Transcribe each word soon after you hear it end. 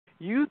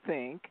you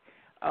think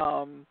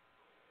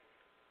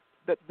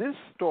that this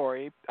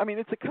story, I mean,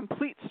 it's a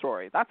complete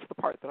story. That's the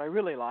part that I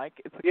really like.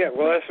 It's a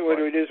well, that's story. what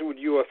it is with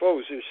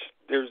UFOs.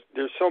 There's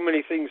so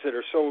many things that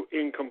are so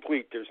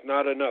incomplete. There's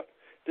not enough.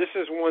 This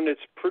is one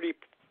that's pretty.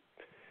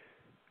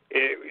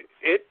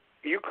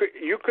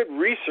 You could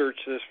research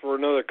this for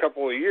another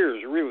couple of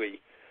years,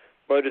 really,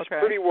 but it's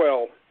pretty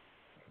well.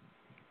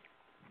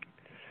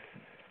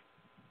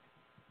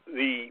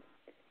 The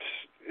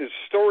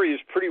story is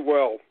pretty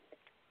well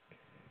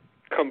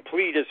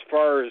complete as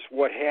far as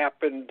what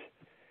happened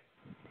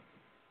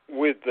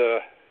with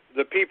the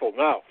people.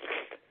 Now,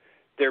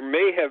 there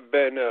may have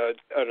been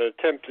an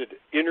attempted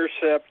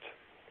intercept.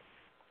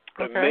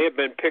 It may have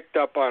been picked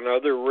up on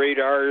other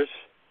radars.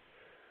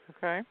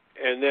 Okay.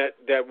 And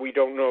that we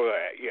don't know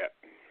that yet.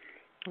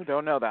 We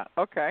don't know that.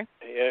 Okay.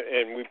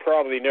 And we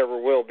probably never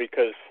will,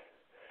 because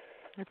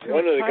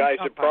one of the guys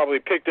that probably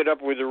picked it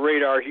up with the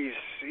radar, he's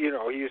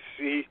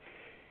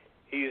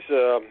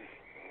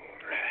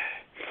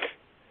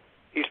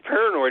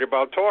paranoid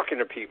about talking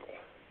to people.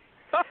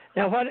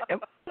 Now, what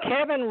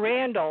Kevin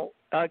Randall,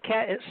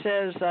 it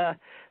says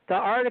the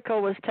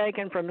article was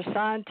taken from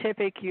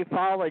Scientific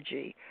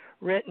Ufology,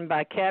 written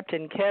by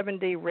Captain Kevin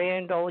D.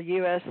 Randall,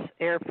 U.S.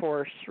 Air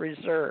Force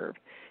Reserve,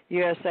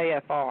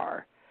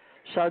 USAFR.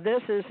 So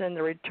this is in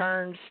the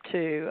returns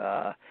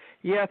to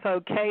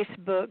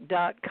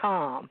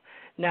UFOcasebook.com.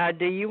 Now,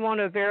 do you want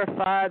to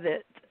verify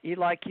that you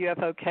like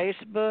UFO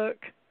Casebook?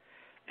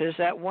 Is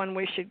that one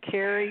we should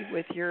carry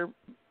with you're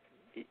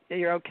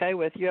okay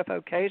with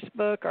UFO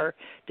Casebook, or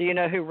do you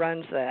know who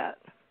runs that?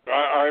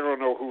 I don't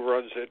know who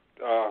runs it.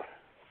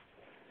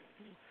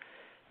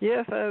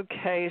 UFO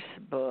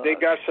Casebook. They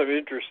got some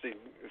interesting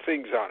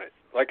things on it.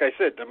 Like I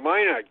said, the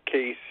Minot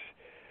case,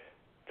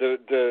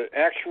 the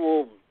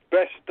actual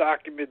best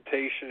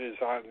documentation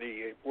is on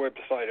the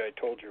website I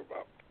told you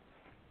about.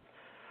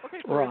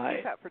 Okay, so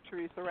repeat that for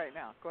Teresa right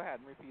now. Go ahead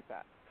and repeat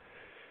that.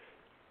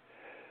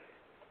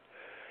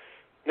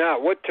 Now,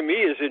 what to me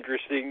is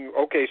interesting,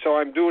 so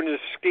I'm doing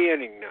this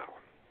scanning now.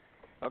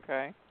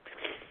 Okay.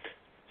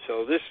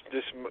 So this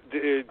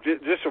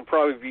will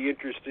probably be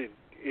interesting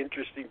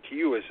to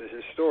you as a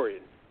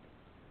historian.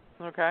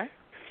 Okay.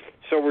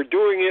 So we're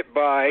doing it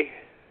by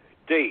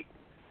date.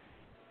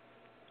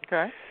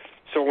 Okay.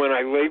 So when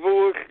I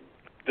label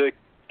the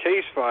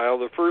case file,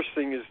 the first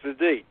thing is the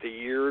date, the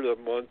year, the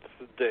month,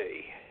 the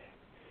day.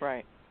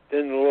 Right.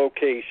 Then the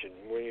location,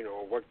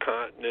 what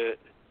continent,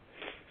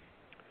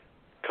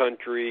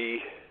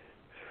 country,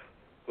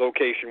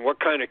 location, what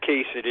kind of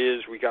case it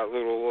is. We got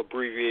little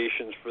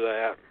abbreviations for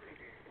that.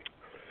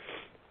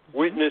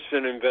 Witness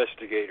and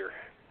investigator.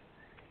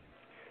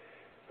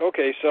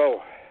 Okay,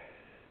 so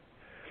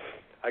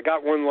I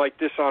got one like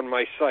this on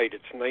my site.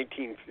 It's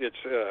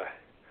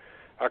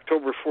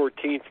October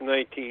 14th,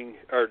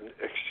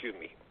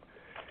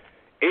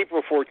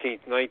 April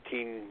 14th,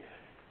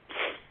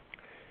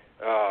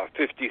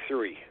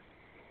 1953.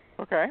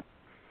 Okay.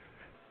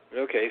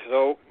 Okay,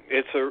 so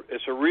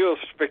it's a real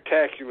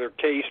spectacular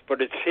case,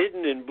 but it's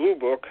hidden in Blue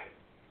Book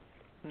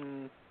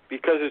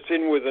because it's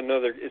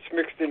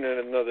mixed in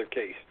another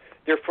case.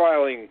 They're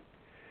filing.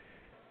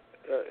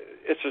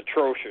 It's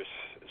atrocious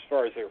as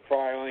far as their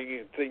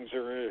filing. Things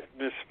are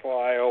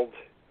misfiled.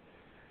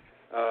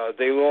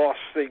 They lost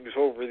things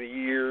over the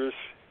years.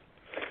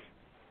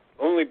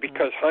 Only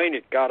because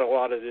Hynek got a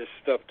lot of this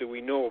stuff do we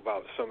know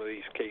about some of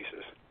these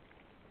cases.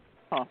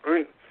 Huh.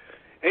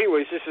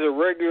 Anyways, this is a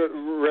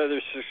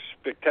rather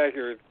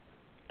spectacular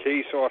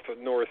case off of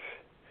North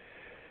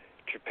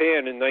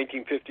Japan in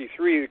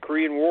 1953. The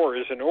Korean War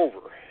isn't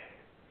over.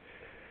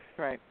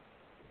 Right.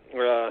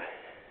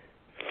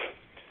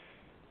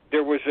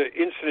 There was an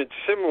incident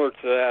similar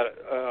to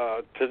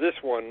that, to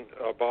this one,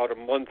 about a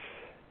month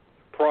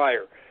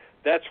prior.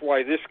 That's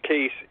why this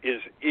case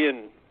is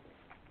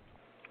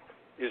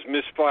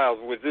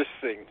misfiled with this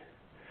thing,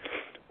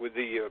 with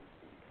the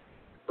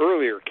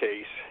earlier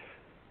case,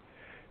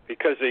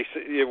 because the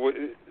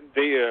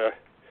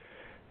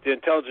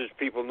intelligence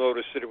people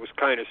noticed that it was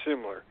kind of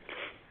similar.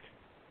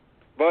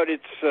 But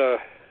it's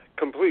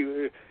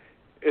completely,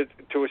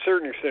 to a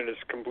certain extent,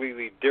 it's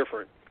completely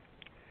different.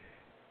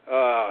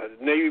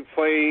 Navy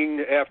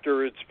plane,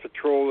 after its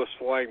patrol, is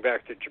flying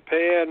back to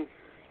Japan.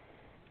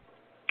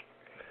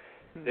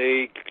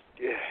 They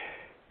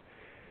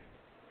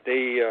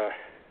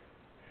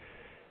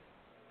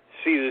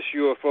see this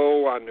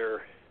UFO on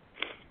their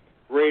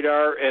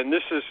radar, and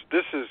this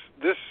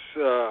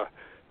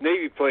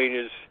Navy plane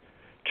is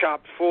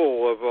chock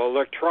full of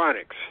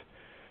electronics.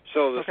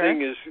 So the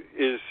thing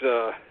is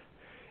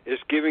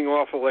giving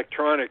off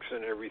electronics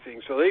and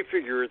everything. So they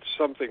figure it's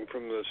something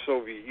from the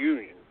Soviet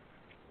Union.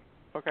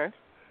 Okay.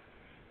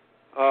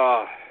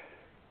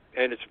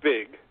 And it's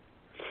big.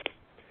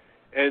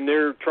 And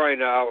they're trying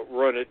to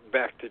outrun it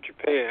back to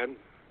Japan.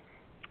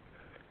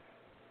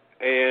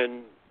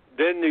 And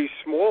then these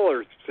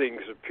smaller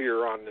things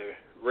appear on the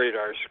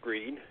radar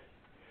screen,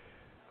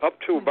 up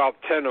to about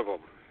 10 of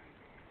them.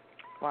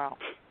 Wow.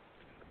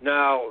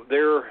 Now,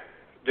 they're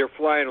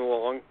flying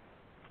along,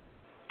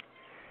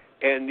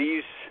 and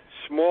these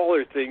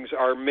smaller things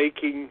are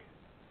making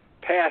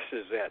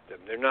passes at them.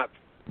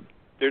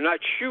 They're not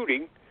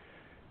shooting,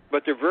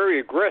 but they're very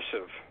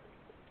aggressive.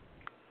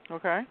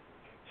 Okay.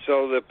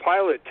 So the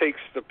pilot takes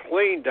the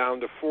plane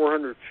down to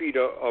 400 feet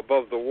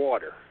above the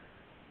water.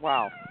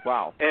 Wow.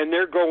 And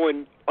they're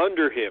going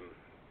under him.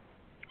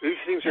 These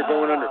things are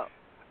going under.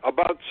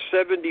 About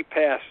 70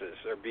 passes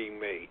are being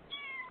made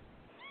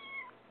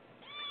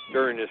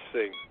during this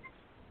thing.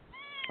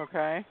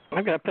 Okay.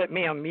 I'm going to put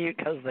me on mute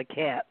because of the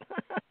cat.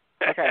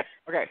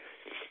 Okay.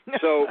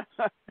 So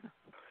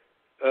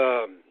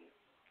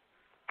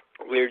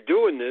they're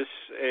doing this,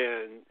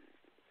 and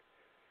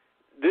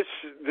this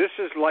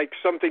is like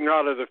something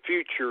out of the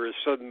future has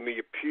suddenly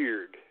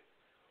appeared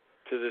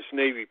to this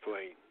Navy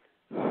plane.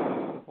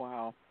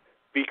 Wow.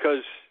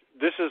 Because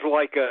this is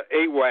like a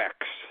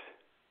AWACS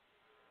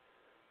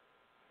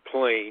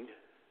plane,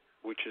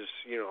 which is,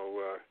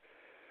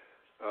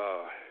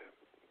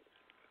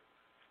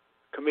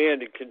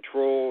 command and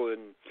control,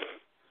 and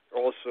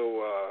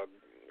also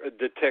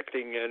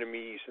detecting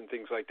enemies and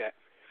things like that.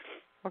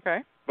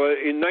 Okay. But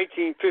in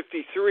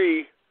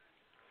 1953,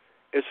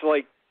 it's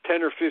like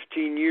 10 or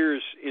 15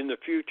 years in the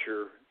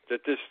future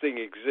that this thing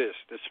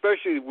exists,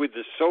 especially with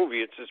the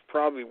Soviets. It's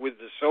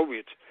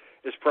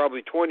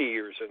probably 20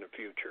 years in the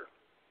future.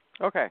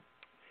 Okay.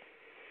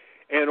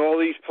 And all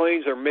these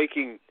planes are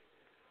making,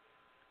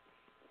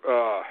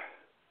 as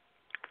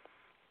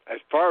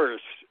far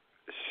as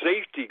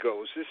safety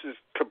goes, this is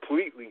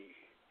completely,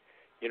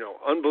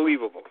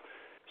 unbelievable.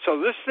 So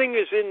this thing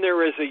is in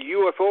there as a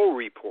UFO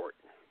report.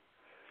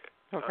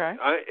 Okay.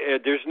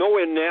 There's no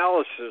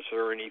analysis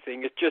or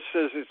anything. It just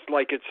says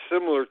it's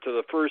similar to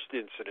the first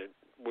incident,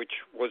 which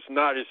was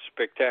not as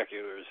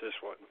spectacular as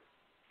this one.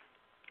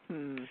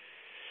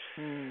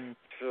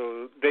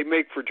 So they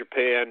make for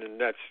Japan, and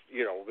that's,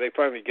 they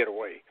finally get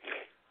away.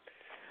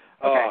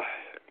 Okay.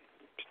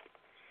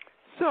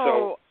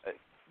 So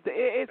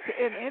it's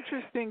an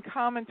interesting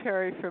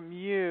commentary from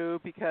you,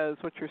 because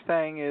what you're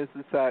saying is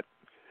that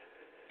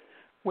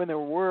when there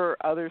were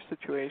other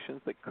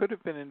situations that could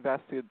have been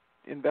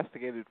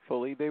investigated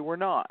fully, they were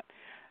not.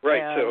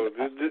 Right. And, so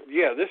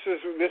this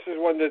is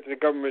one that the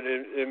government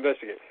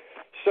investigated.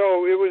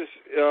 So it was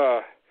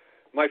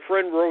my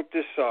friend wrote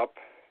this up.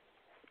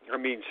 I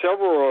mean,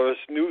 several of us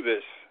knew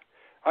this.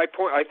 I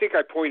think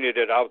I pointed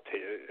it out to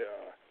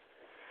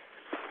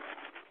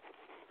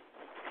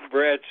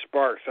Brad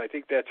Sparks. I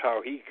think that's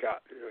how he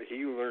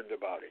learned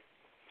about it.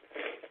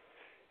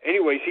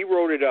 Anyways, he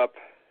wrote it up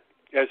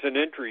as an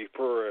entry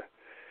for a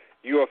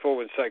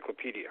UFO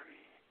encyclopedia.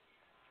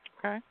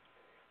 Okay.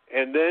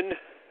 And then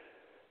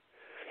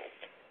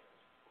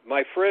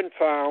my friend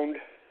found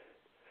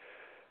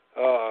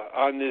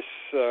on this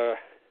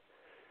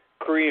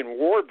Korean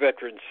War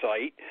veteran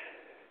site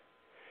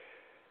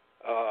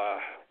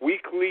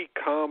weekly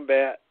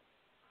combat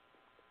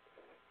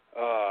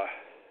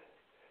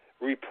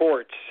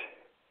reports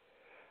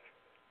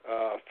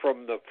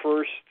from the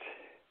first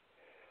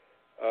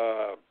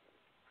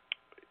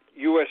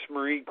U.S.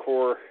 Marine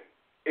Corps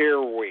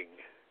Air Wing.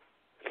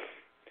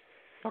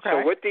 Okay.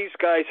 So what these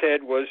guys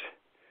had was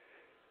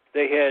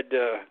they had,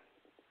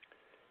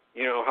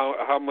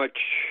 how much,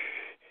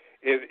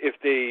 if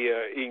they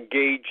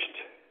engaged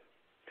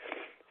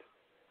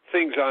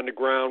things on the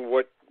ground,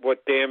 what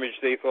damage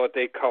they thought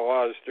they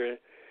caused, or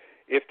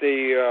if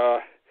they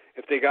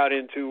got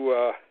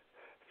into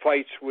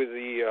fights with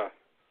the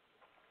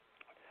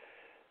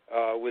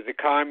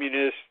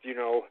communists,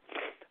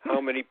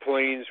 how many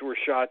planes were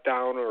shot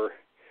down, or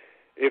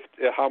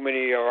how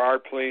many of our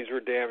planes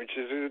were damaged.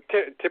 It's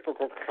a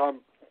typical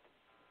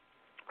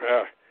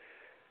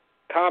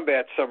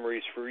combat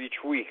summaries for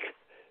each week.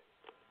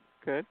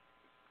 Good.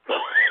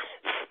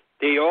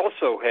 They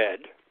also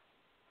had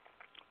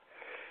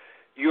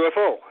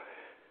UFO.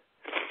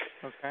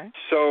 Okay.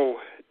 So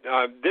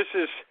this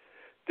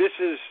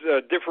is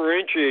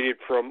differentiated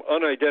from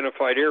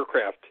unidentified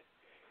aircraft.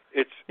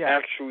 It's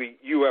actually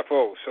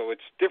UFO, so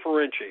it's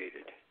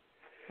differentiated.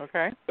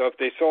 Okay. So if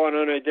they saw an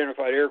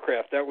unidentified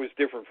aircraft, that was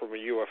different from a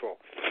UFO.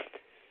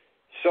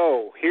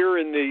 So here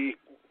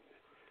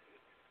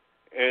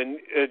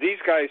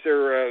these guys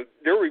are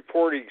they're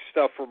reporting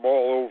stuff from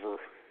all over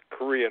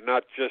Korea,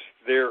 not just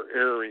their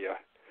area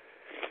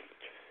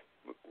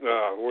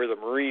where the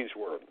Marines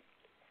were.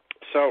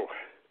 So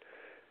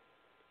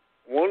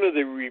one of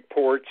the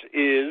reports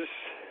is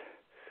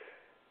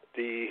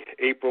the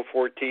April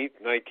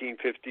 14th,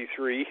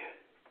 1953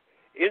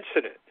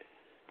 incident.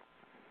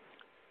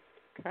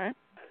 Okay.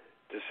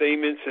 The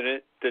same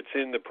incident that's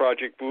in the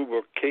Project Blue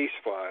Book case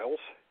files,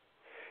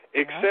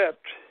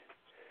 except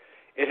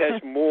it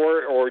has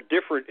more or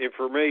different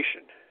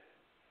information.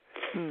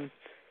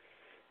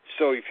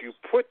 So if you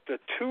put the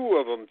two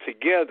of them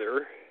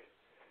together,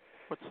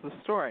 what's the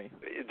story?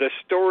 The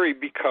story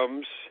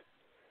becomes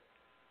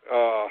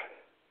a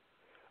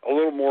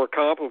little more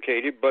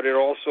complicated, but it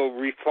also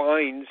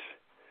refines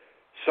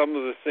some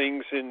of the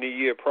things in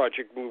the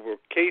Project Blue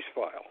Book case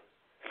file.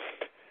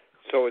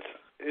 So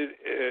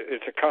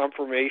it's a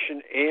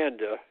confirmation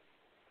and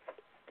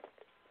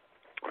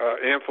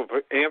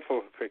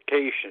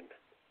amplification.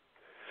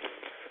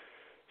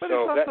 But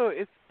so it's also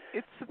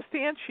it's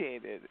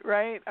substantiated,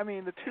 right? I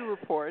mean, the two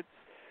reports,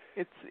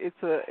 it's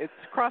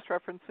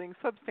cross-referencing,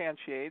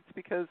 substantiates,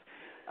 because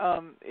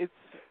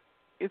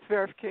it's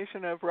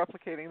verification of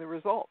replicating the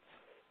results.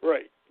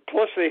 Right.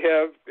 Plus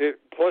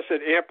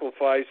it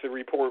amplifies the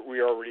report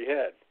we already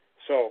had.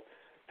 So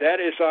that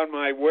is on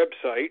my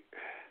website.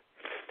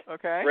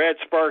 Okay. Brad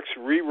Sparks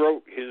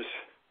rewrote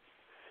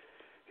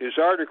his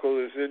article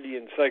is in the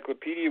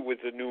encyclopedia with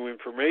the new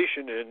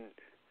information, and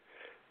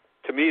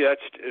to me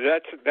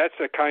that's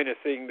the kind of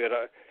thing that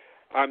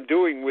I'm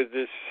doing with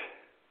this.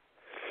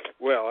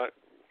 Well,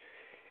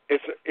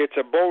 it's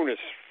a bonus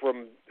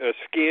from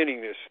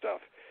scanning this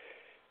stuff.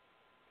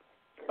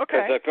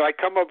 Okay. Because if I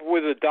come up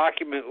with a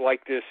document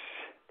like this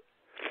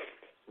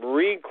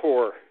Marine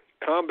Corps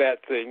combat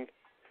thing,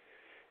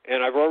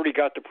 and I've already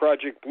got the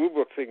Project Blue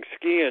Book thing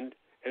scanned,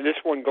 and this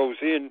one goes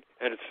in,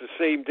 and it's the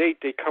same date,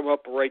 they come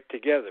up right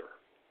together.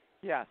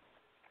 Yes.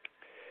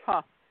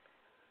 Huh.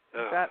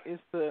 That is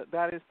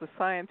the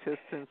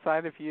scientist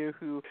inside of you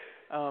who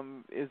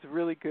is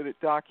really good at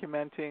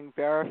documenting,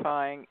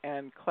 verifying,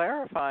 and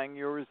clarifying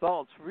your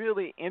results.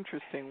 Really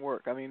interesting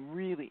work. I mean,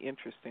 really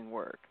interesting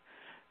work.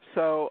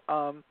 So,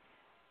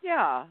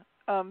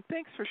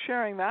 thanks for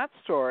sharing that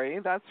story.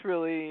 That's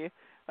really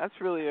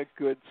a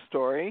good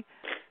story.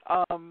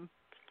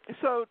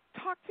 So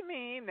talk to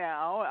me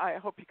now. I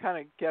hope you kind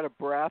of get a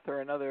breath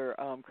or another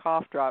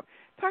cough drop.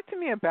 Talk to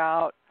me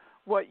about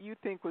what you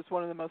think was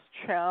one of the most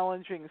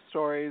challenging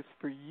stories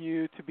for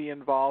you to be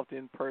involved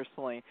in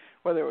personally,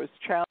 whether it was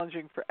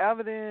challenging for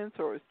evidence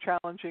or it was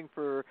challenging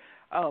for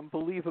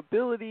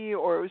believability,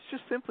 or it was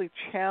just simply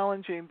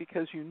challenging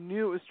because you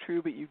knew it was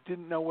true but you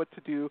didn't know what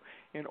to do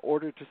in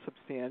order to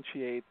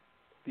substantiate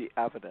the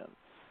evidence.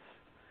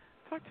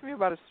 Talk to me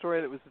about a story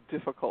that was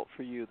difficult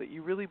for you, that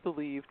you really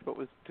believed but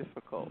was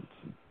difficult.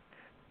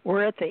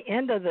 We're at the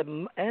end of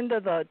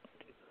the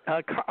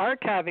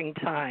archiving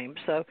time.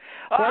 So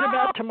what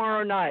about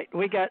tomorrow night?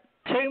 We got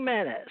 2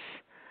 minutes.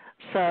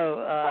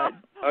 So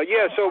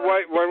so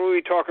why don't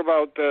we talk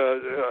about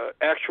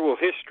actual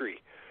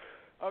history?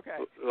 Okay.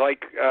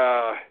 Like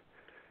I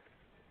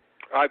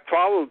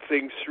followed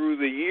things through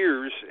the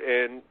years,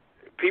 and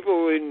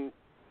people in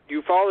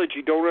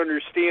ufology don't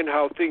understand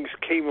how things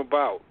came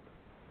about.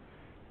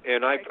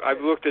 And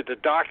I've looked at the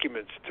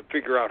documents to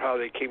figure out how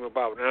they came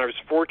about, and I was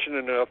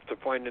fortunate enough to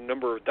find a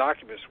number of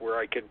documents where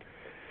I could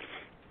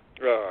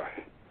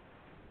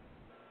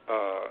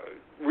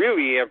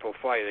really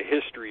amplify the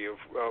history of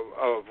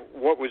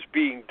what was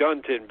being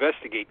done to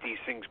investigate these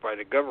things by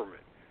the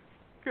government.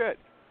 Good.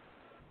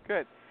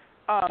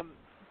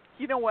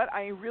 You know what?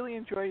 I really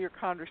enjoy your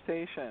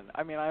conversation.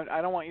 I mean,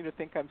 I don't want you to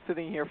think I'm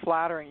sitting here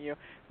flattering you,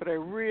 but I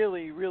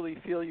really, really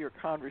feel your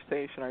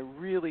conversation. I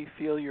really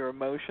feel your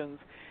emotions,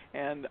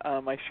 and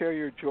I share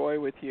your joy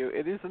with you.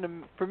 It is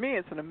for me,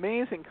 it's an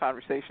amazing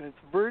conversation. It's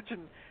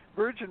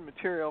virgin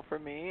material for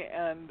me,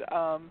 and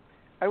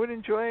I would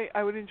enjoy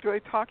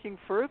talking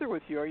further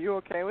with you. Are you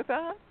okay with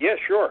that? Yeah,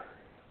 sure.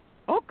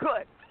 Oh,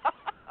 good.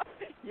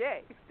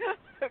 Yay.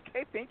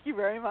 Okay, thank you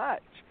very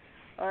much.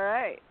 All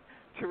right,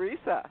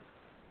 Teresa.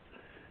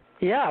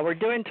 Yeah, we're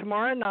doing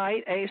tomorrow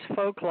night, Ace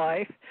Folk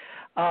Life.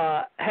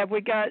 Have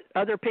we got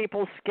other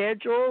people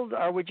scheduled,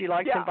 or would you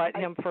like to invite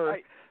him for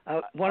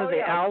one of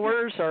the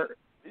hours? Or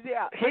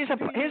he's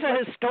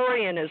a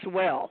historian as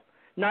well,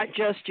 not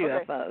just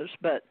UFOs,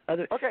 but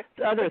other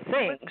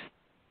things.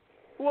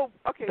 Well,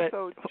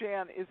 so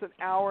Jan, is an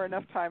hour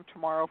enough time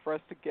tomorrow for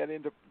us to get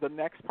into the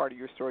next part of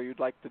your story you'd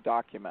like to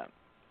document?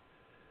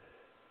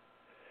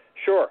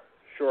 Sure,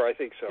 I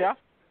think so. Yeah?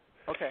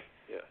 Okay.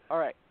 Yeah. All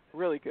right,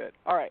 really good.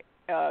 All right,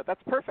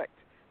 that's perfect.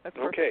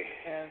 Okay.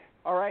 And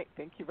all right,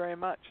 thank you very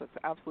much. That's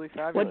absolutely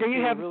fabulous. Well, do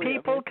you have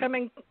people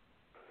coming?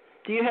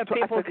 Do you have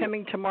people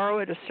coming tomorrow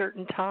at a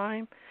certain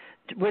time?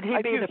 Would he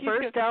be the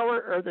first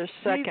hour or the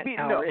second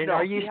hour? And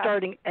are you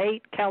starting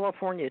 8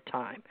 California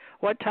time?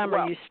 What time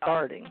are you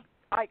starting?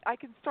 I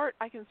can start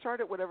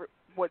at whatever.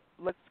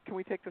 Can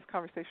we take this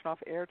conversation off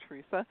air,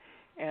 Teresa?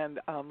 And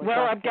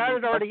I've got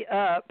it already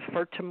up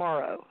for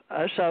tomorrow.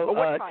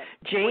 What time?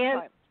 Jan,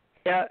 what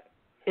time?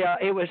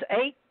 It was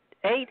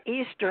 8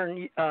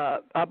 Eastern,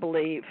 I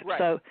believe. Right.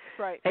 So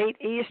right.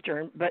 8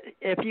 Eastern. But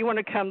if you want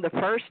to come the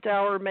first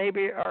hour,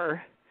 maybe,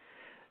 or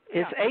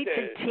it's 8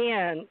 to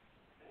 10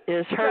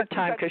 is her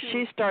time because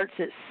she starts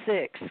at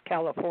 6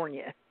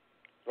 California.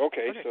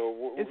 Okay.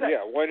 So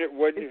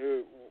when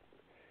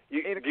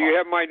do you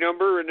have my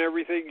number and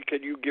everything?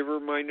 Can you give her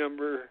my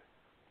number?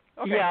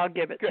 Okay. Yeah, I'll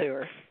give it to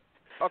her.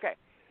 Okay.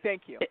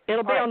 Thank you.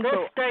 It'll be on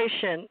this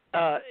station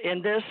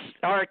in this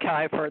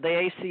archive for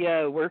the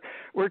ACO.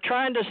 We're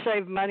trying to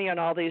save money on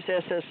all these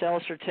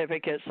SSL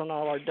certificates on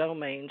all our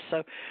domains,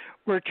 so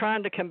we're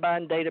trying to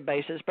combine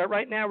databases, but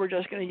right now we're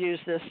just going to use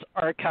this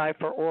archive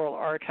for oral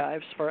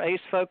archives for Ace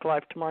Folk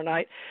Life tomorrow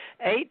night,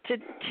 8 to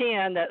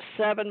 10. That's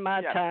 7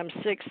 my time,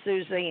 6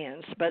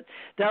 Suzanne's. But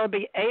that'll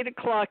be 8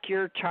 o'clock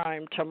your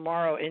time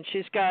tomorrow, and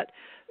she's got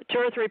 2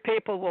 or 3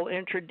 people will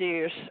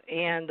introduce,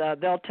 and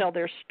they'll tell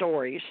their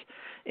stories,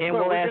 and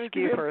we'll ask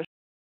you for